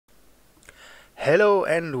Hello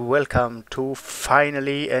and welcome to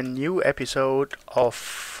finally a new episode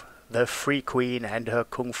of The Free Queen and her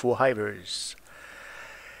Kung Fu Hivers.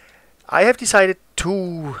 I have decided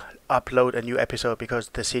to upload a new episode because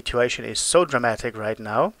the situation is so dramatic right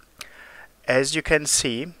now. As you can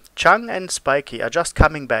see, Chang and Spikey are just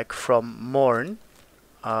coming back from Morn,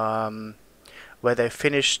 where they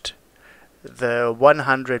finished the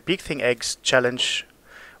 100 Beak Thing Eggs challenge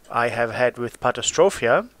I have had with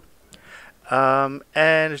Patastrophia.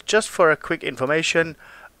 And just for a quick information,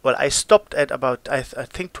 well, I stopped at about, I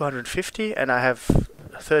think 250, and I have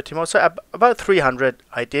 30 more, so about 300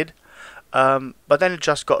 I did, but then it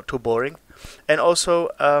just got too boring. And also,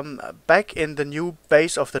 back in the new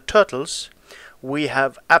base of the turtles, we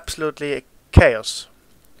have absolutely chaos.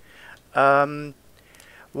 While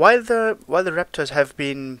the raptors have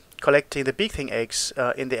been collecting the Beak Thing eggs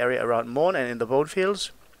in the area around Morn and in the bone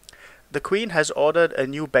fields, the Queen has ordered a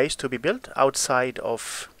new base to be built outside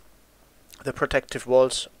of the protective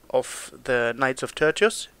walls of the Knights of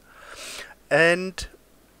Tertius, and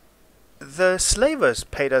the slavers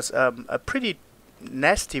paid us a pretty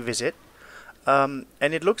nasty visit, and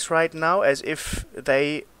it looks right now as if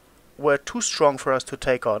they were too strong for us to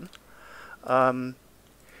take on.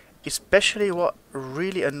 Especially what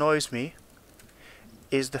really annoys me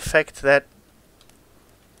is the fact that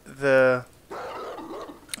the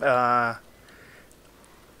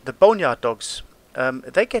boneyard dogs,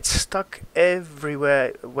 they get stuck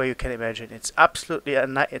everywhere where you can imagine. It's absolutely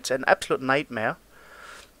it's an absolute nightmare.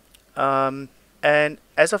 And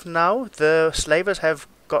as of now, the slavers have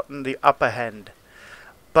gotten the upper hand,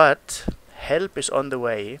 but help is on the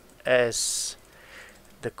way as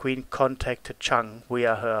the Queen contacted Chang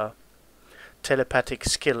via her telepathic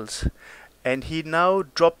skills, and he now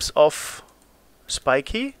drops off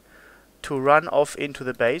Spikey to run off into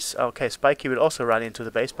the base. Okay, Spikey will also run into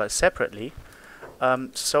the base, but separately.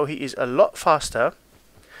 So he is a lot faster,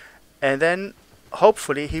 and then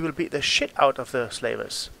hopefully he will beat the shit out of the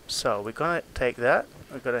slavers. So we're gonna take that.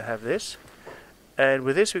 We're gonna have this, and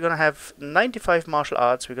with this we're gonna have 95 martial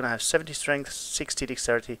arts. We're gonna have 70 strength, 60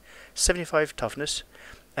 dexterity, 75 toughness,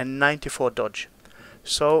 and 94 dodge.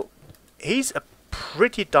 So he's a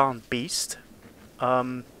pretty darn beast,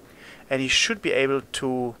 and he should be able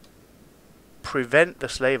to prevent the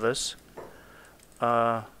slavers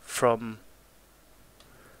from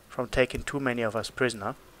taking too many of us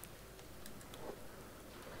prisoner.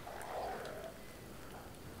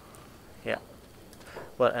 Yeah.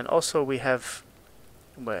 Well, and also we have,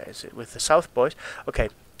 where is it, with the South Boys? Okay,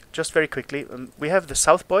 just very quickly, we have the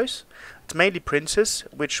South Boys. It's mainly princes,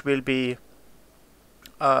 which will be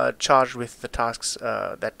charged with the tasks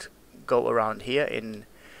that go around here in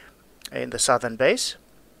the southern base.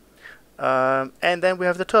 And then we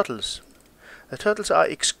have the turtles. The turtles are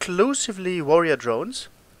exclusively warrior drones,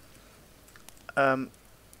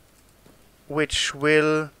 which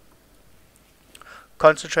will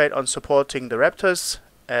concentrate on supporting the raptors,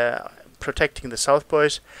 protecting the South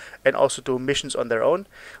Boys, and also do missions on their own,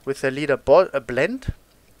 with the leader Blend,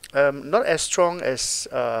 not as strong as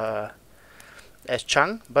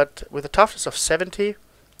Chang, but with a toughness of 70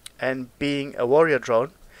 and being a warrior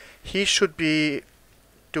drone, he should be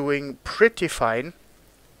doing pretty fine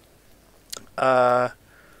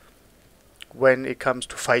when it comes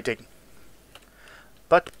to fighting.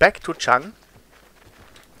 But back to Chang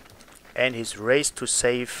and his race to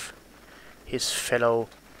save his fellow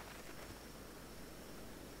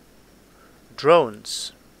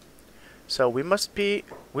drones. So we must be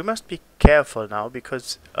careful now,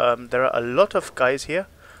 because there are a lot of guys here.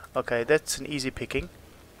 Okay, that's an easy picking.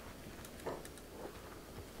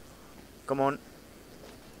 Come on.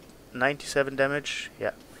 97 damage,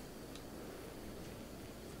 yeah.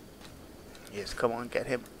 Yes, come on, get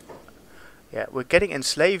him. Yeah, we're getting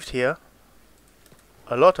enslaved here.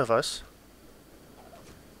 A lot of us.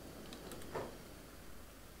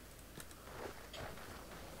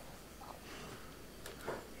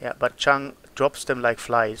 Yeah, but Chang drops them like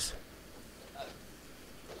flies.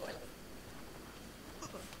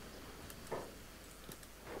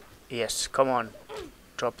 Yes, come on.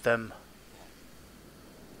 Drop them.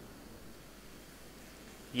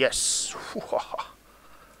 Yes.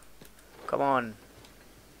 Come on.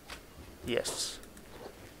 Yes.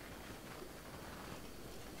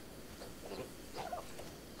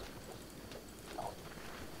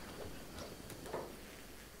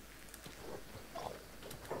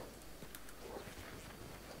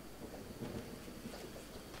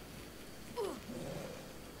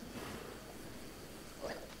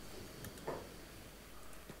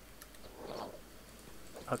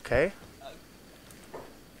 Okay.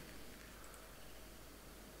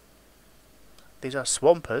 These are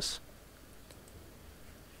swampers.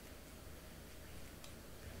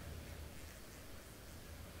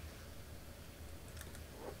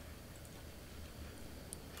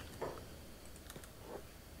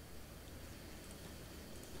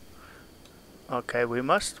 Okay, we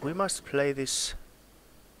must play this.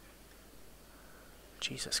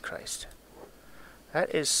 Jesus Christ.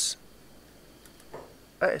 That is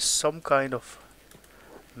some kind of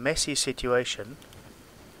messy situation.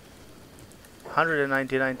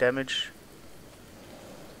 199 damage.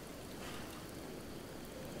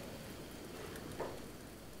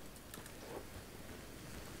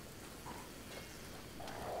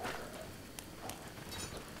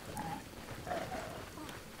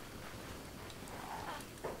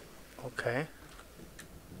 Okay.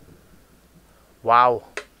 Wow.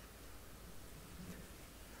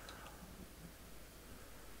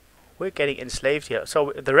 We're getting enslaved here.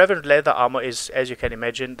 So the Revenant leather armor is, as you can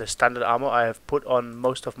imagine, the standard armor I have put on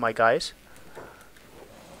most of my guys.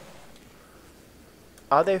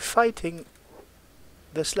 Are they fighting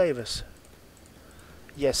the slavers?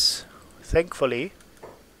 Yes. Thankfully.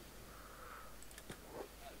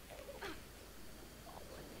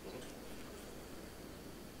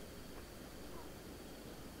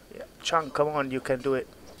 Yeah. Chang, come on, you can do it.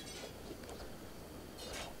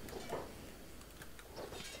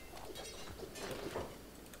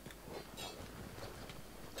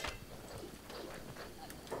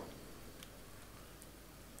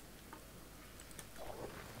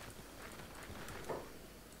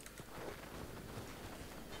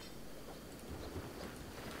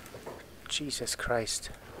 Jesus Christ.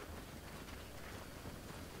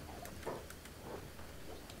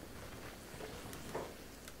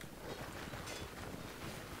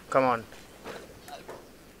 Come on.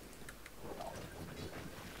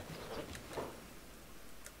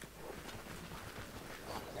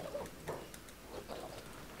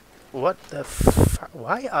 What the f...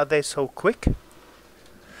 Why are they so quick?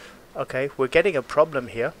 Okay, we're getting a problem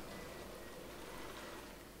here.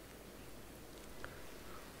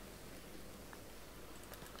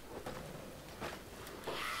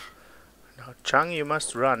 Now, Chang, you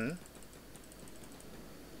must run.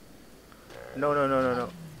 No, no, no, no, no.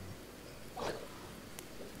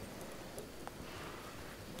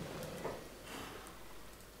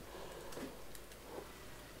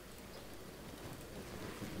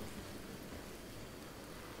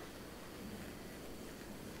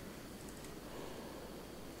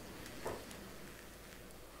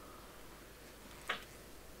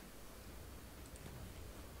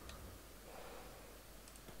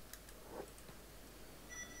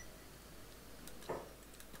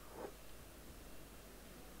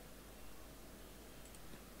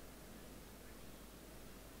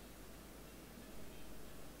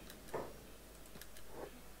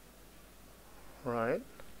 Right.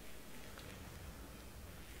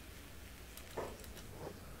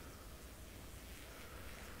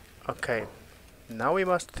 Okay. Now we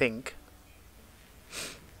must think.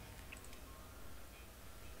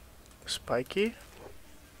 Spikey.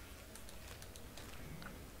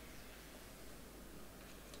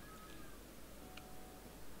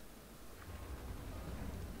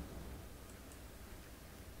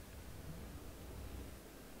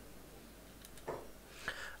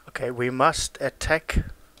 Okay, we must attack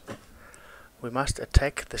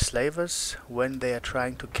the slavers when they are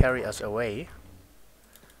trying to carry us away.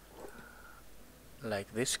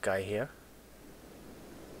 Like this guy here.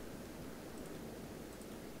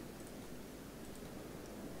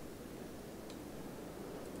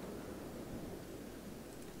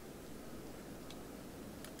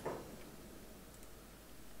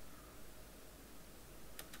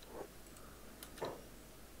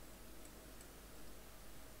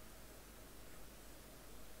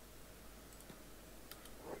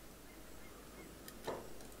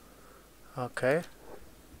 Okay.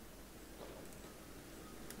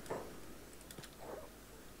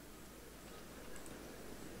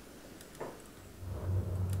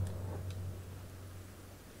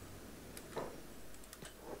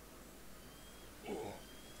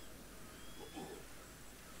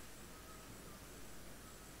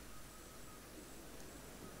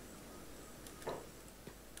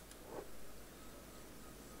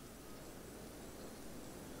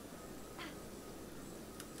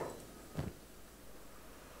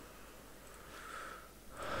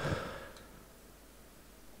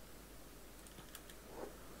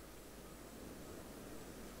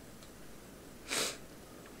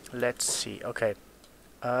 Let's see. Okay.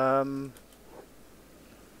 Sorry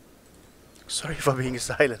for being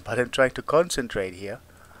silent, but I'm trying to concentrate here.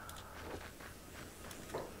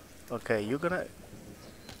 Okay, you're gonna...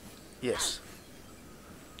 Yes.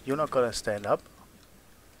 You're not gonna stand up.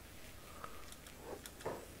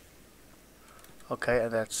 Okay,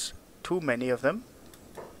 and that's too many of them.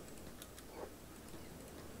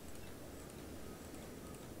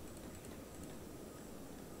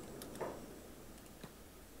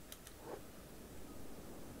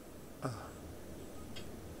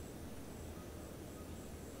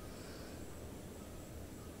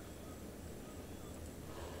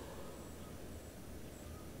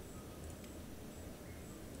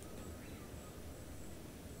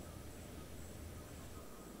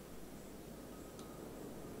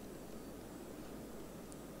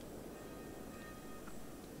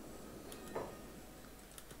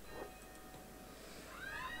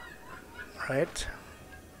 Right.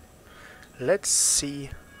 Let's see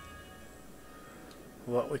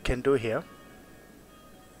what we can do here.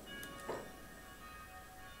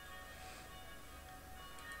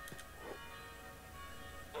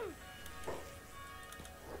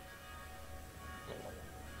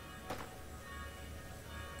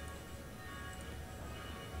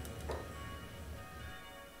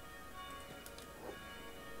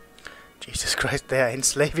 Jesus Christ, they are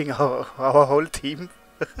enslaving our whole team.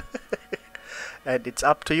 And it's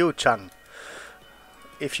up to you, Chang.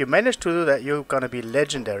 If you manage to do that, you're gonna be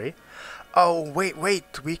legendary. Oh, wait,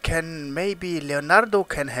 we can... maybe Leonardo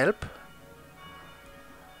can help.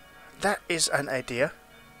 That is an idea.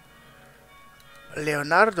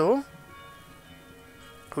 Leonardo,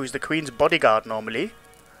 who is the Queen's bodyguard normally,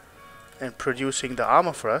 and producing the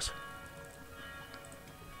armor for us.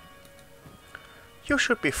 You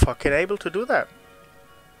should be fucking able to do that.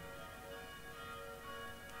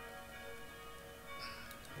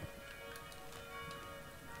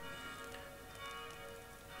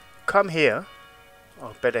 Come here,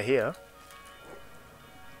 or better here.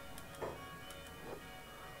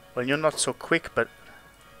 Well, you're not so quick, but...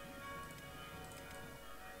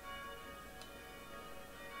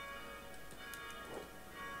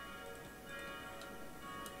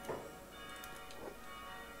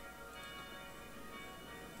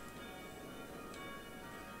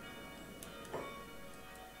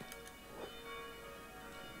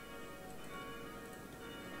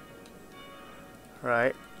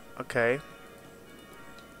 Right, okay.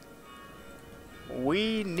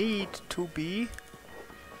 We need to be...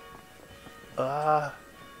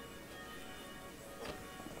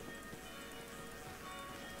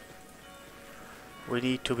 we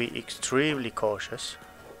need to be extremely cautious.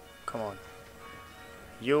 Come on.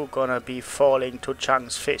 You're gonna be falling to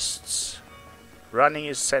Chang's fists. Running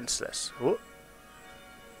is senseless. Ooh.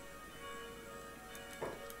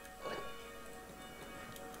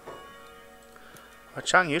 But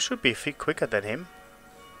Chang, you should be quicker than him.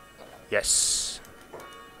 Yes.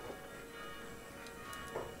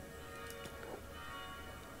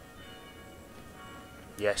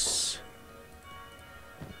 Yes.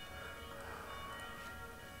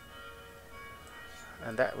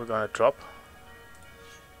 And that we're gonna drop.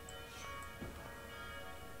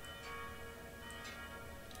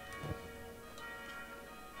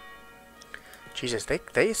 Jesus,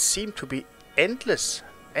 they seem to be endless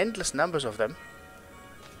numbers of them.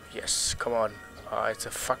 Yes, come on. It's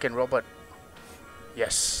a fucking robot.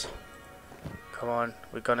 Yes. Come on,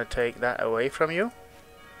 we're gonna take that away from you.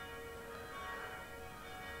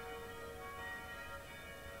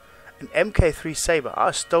 An MK3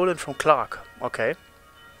 Saber. Stolen from Clark. Okay.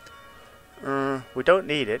 We don't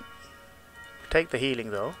need it. Take the healing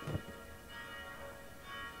though.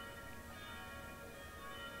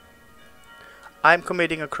 I'm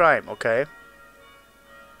committing a crime, okay?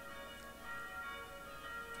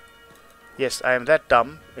 Yes, I am that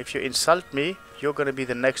dumb. If you insult me, you're gonna be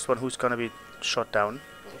the next one who's gonna be shot down.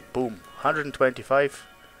 Boom. 125.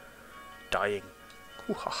 Dying.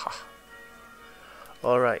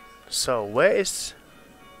 Alright, so where is...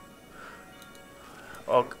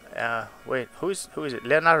 oh, wait, who is it?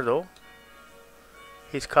 Leonardo.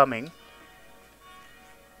 He's coming.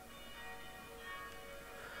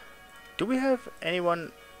 Do we have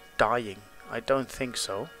anyone dying? I don't think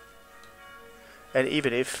so. And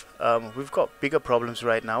even if, we've got bigger problems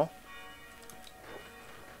right now.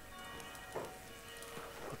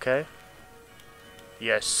 Okay.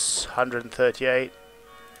 Yes, 138.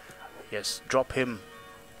 Yes, drop him.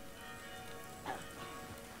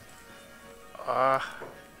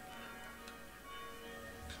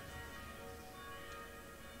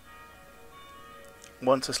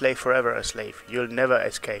 Once a slave, forever a slave. You'll never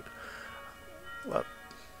escape. Well,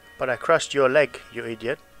 but I crushed your leg, you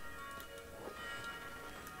idiot.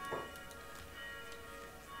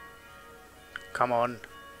 Come on.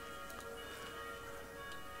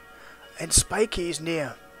 And Spikey is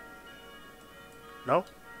near. No?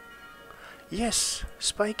 Yes,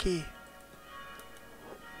 Spikey.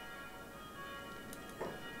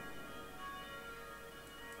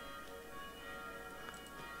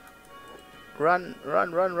 Run,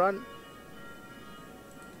 run, run, run.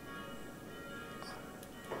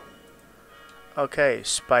 Okay,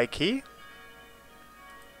 Spikey.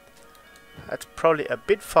 That's probably a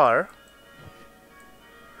bit far.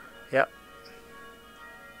 Yep.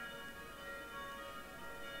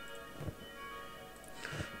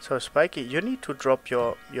 So Spikey, you need to drop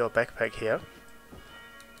your backpack here.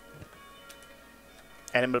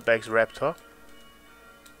 Animal bags, raptor.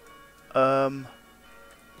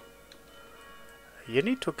 You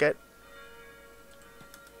need to get.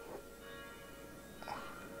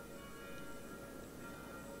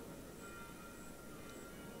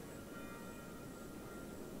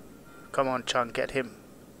 Come on, Chang, get him.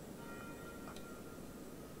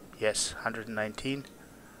 Yes, 119.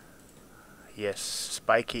 Yes,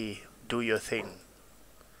 Spikey, do your thing.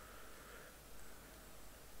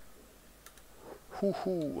 Hoo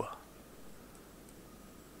hoo.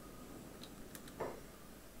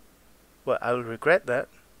 Well, I will regret that.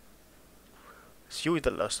 It's you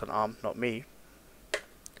that lost an arm, not me.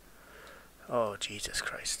 Oh, Jesus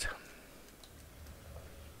Christ.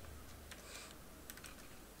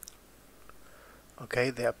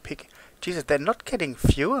 Okay, they are picking. Jesus, they're not getting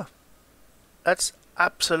fewer. That's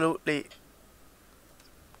absolutely.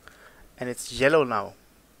 And it's yellow now.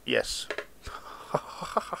 Yes.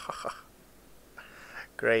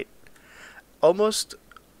 Great. Almost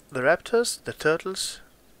the raptors, the turtles,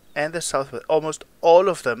 and the southwest, almost all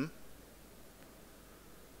of them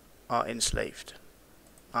are enslaved.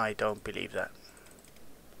 I don't believe that.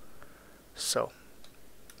 So,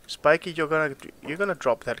 Spikey, you're gonna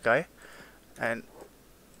drop that guy, and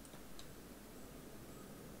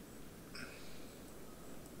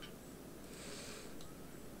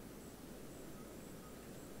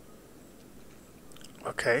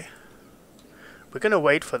okay, we're gonna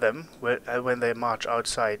wait for them when they march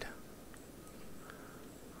outside.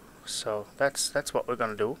 So that's what we're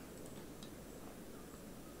gonna do.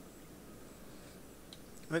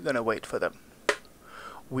 We're gonna wait for them.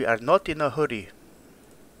 We are not in a hurry.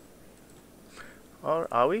 Or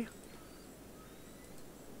are we?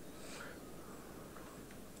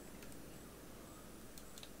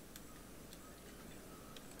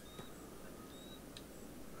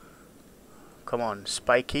 Come on,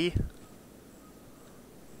 Spikey.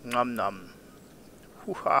 Nom nom.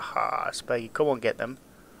 Hoo ha ha. Spikey, come on, get them.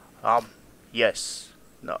 Yes.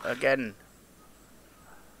 No, again.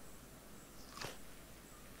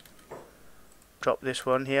 Drop this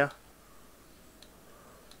one here.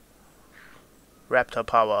 Raptor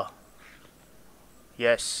power.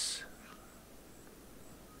 Yes.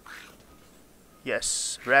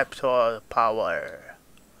 Yes, raptor power.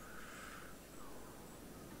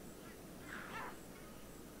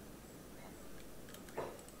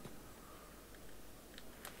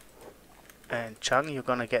 And Chang, you're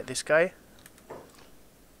gonna get this guy.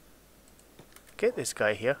 Get this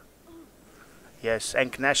guy here. Yes,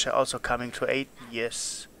 and Gnasher also coming to aid.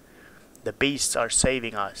 Yes. The beasts are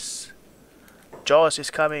saving us. Jaws is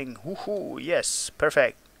coming. Woohoo! Yes,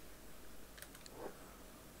 perfect.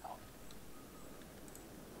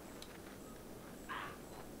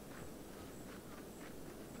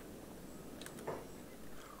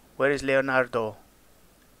 Where is Leonardo?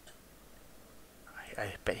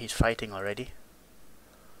 I bet he's fighting already.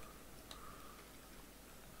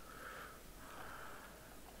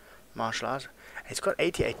 Martial arts. He's got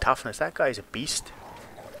 88 toughness. That guy is a beast.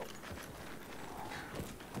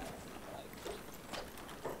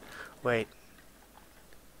 Wait.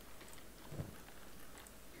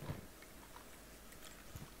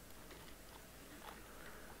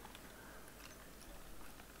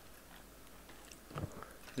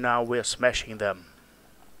 Now we're smashing them.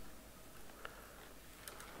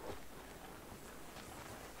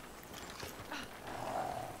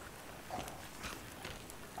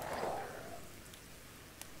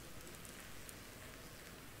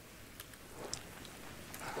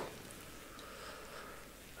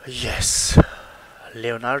 Yes,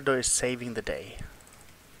 Leonardo is saving the day.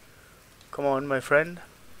 Come on, my friend.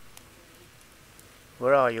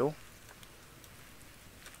 Where are you?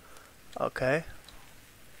 Okay.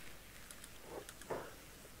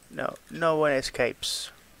 No, no one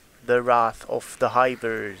escapes the wrath of the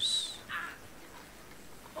Hivers.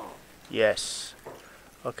 Yes.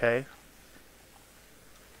 Okay.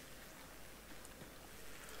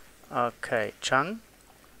 Okay, Chang.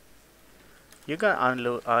 You can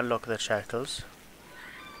unlock the shackles.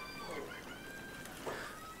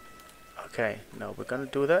 Okay, no, we're gonna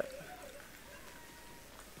do that.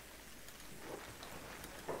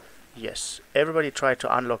 Yes, everybody try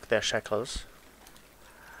to unlock their shackles.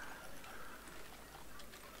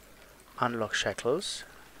 Unlock shackles.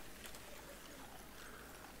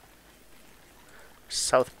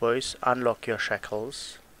 South boys, unlock your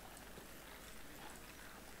shackles.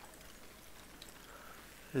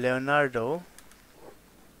 Leonardo.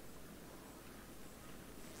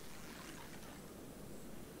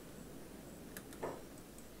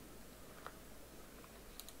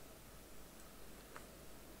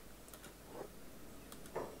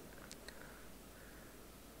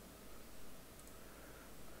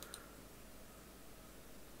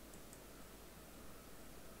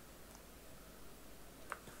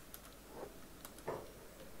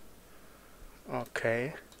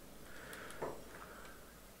 Okay.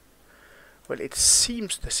 Well, it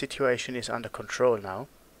seems the situation is under control now.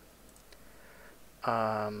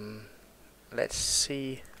 Let's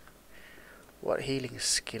see, what healing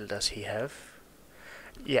skill does he have?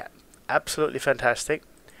 Yeah, absolutely fantastic.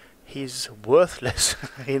 He's worthless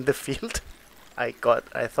in the field. I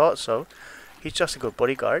thought so. He's just a good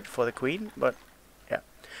bodyguard for the queen, but yeah.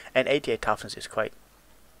 And 88 toughness is quite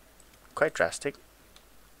drastic.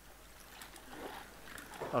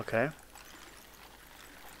 Okay.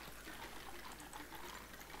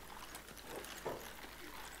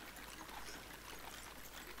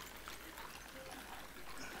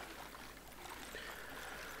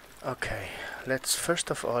 Okay, let's first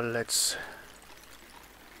of all let's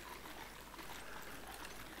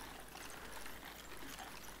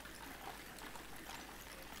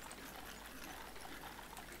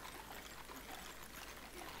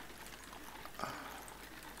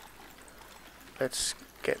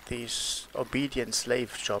get these obedient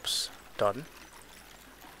slave jobs done.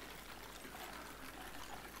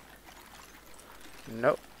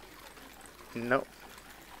 No. No.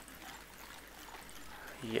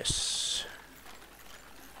 Yes.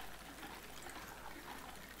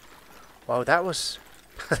 Wow, that was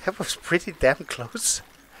that was pretty damn close.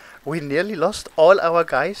 We nearly lost all our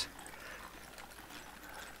guys.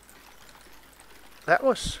 That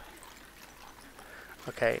was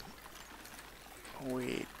okay.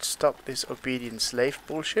 We stop this obedient slave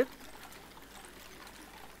bullshit.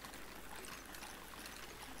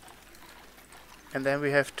 And then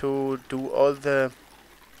we have to do all the...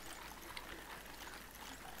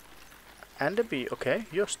 And the bee, okay,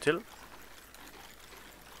 you're still...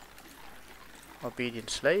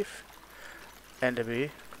 Obedient slave. And the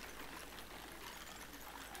bee.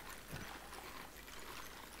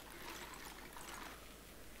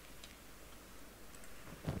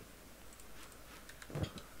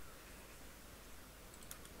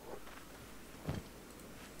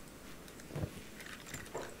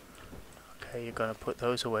 Okay, you're gonna put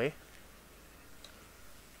those away.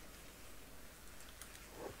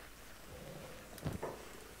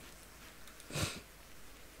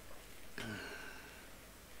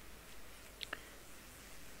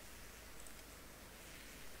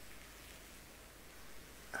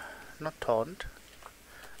 Not taunt.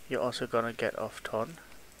 You're also gonna get off taunt.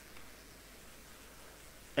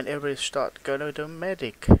 And everybody start gonna do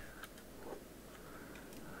medic.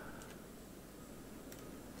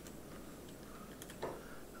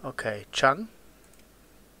 Okay, Chang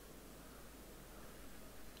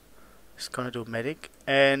is gonna do medic,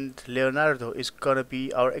 and Leonardo is gonna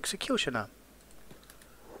be our executioner.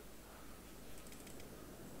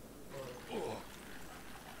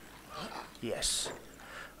 Yes.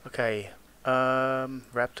 Okay.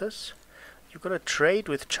 Raptors, you're gonna trade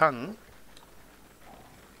with Chang,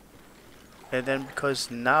 and then because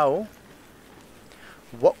now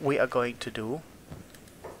what we are going to do,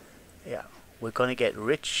 yeah, we're gonna get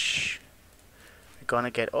rich. We're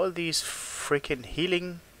gonna get all these freaking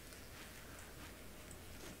healing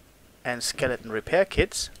and skeleton repair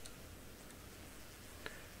kits,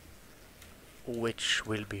 which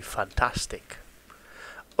will be fantastic.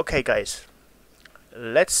 Okay, guys,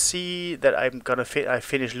 let's see that I'm gonna I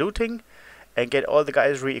finish looting and get all the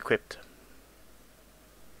guys re-equipped.